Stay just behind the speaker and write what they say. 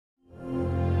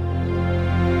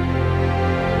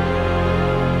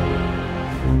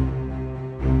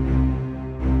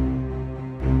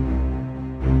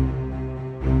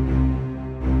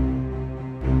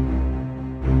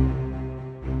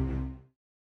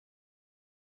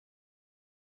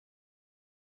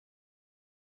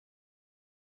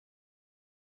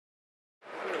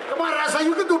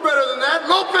better than that.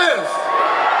 Lopez.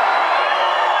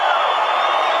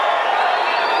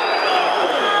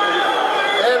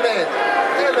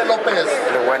 L. Lopez.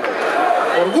 Qué bueno.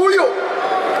 Orgullo.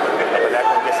 La pelea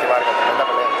con Jessie Vargas, tremenda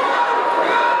pelea.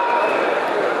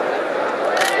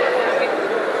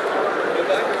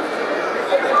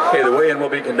 Okay, the weigh-in will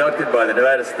be conducted by the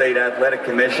Nevada State Athletic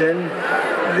Commission.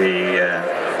 The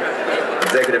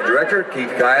Executive Director,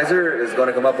 Keith Kaiser, is going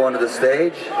to come up onto the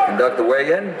stage, conduct the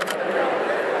weigh-in.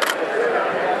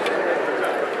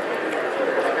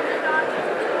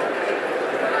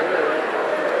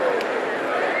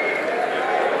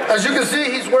 As you can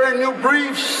see, he's wearing new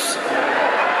briefs.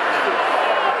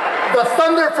 The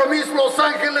Thunder from East Los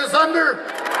Angeles under.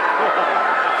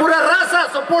 Pura raza,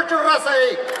 support your raza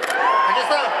ahí. Aquí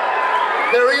está.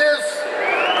 There he is.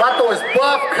 Vato is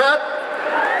buff, cut.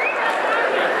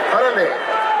 Órale.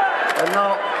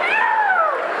 No.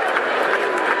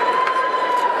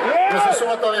 No se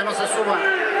suba todavía, no se suba.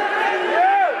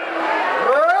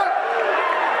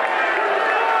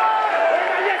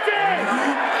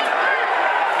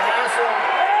 Eso.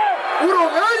 Puro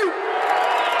gallo.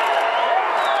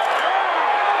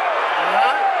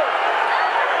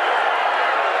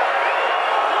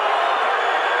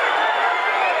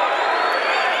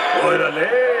 Orale.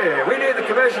 We need the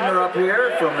commissioner up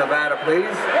here from Nevada,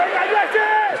 please.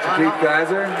 Mr. Keith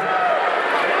Kaiser.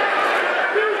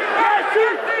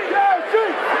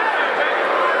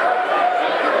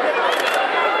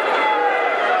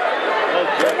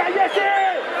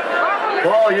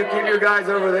 Paul, you keep your guys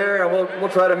over there, and we'll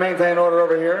try to maintain order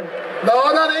over here.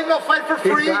 No, that ain't no fight for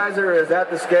free. Keith Kaiser is at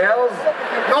the scales.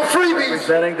 No freebies.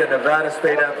 Representing the Nevada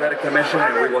State Athletic Commission,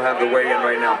 and we will have the weigh-in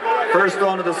right now. First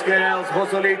onto the scales,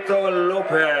 Josesito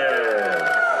Lopez.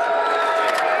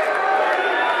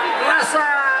 Raza.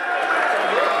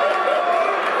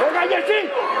 Venga, Jessie.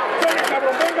 Venga,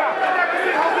 cabrón, venga.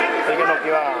 Síguenos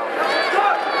que va.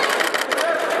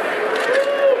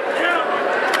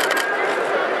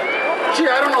 Gee,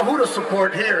 I don't know who to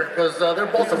support here because they're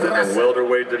both In the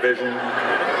welterweight division.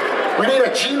 We need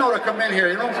a chino to come in here,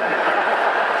 you know?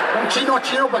 Un chino,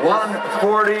 but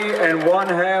 140 and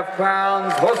 1/2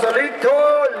 pounds,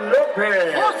 Josesito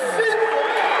Lopez.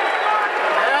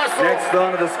 Next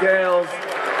onto the scales,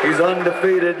 he's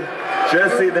undefeated.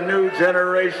 Jessie, the new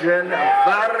generation,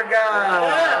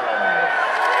 Vargas.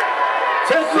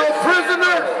 Take no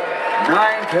prisoners.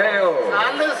 9 KO.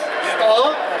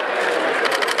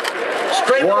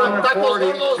 Straight from Tacos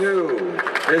Gordos. 142.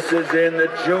 This is in the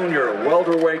junior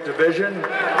welterweight division.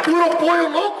 Puro pollo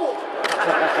loco.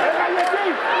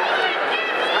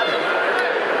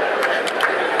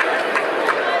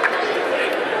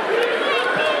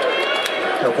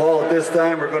 Now, Paul, at this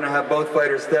time, we're going to have both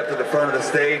fighters step to the front of the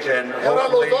stage, and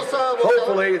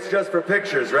hopefully it's just for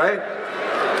pictures, right?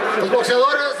 Los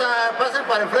boxeadores pasen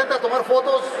para enfrente a tomar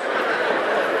fotos.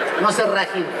 No se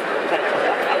rajen.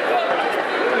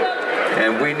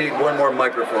 And we need one more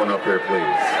microphone up here,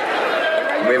 please.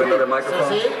 We have another microphone?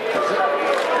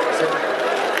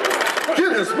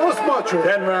 Guinness, más macho.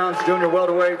 10 rounds, junior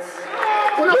welterweights.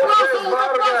 Lopez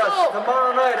Vargas,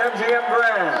 tomorrow night, MGM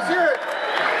Grand. Let's hear it.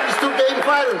 These two game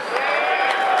fighters.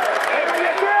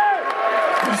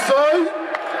 You say?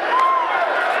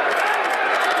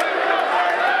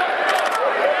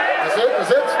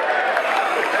 That's it?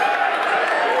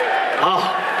 Oh,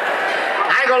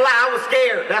 I ain't gonna lie, I was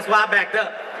scared. That's why I backed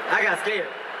up. I got scared.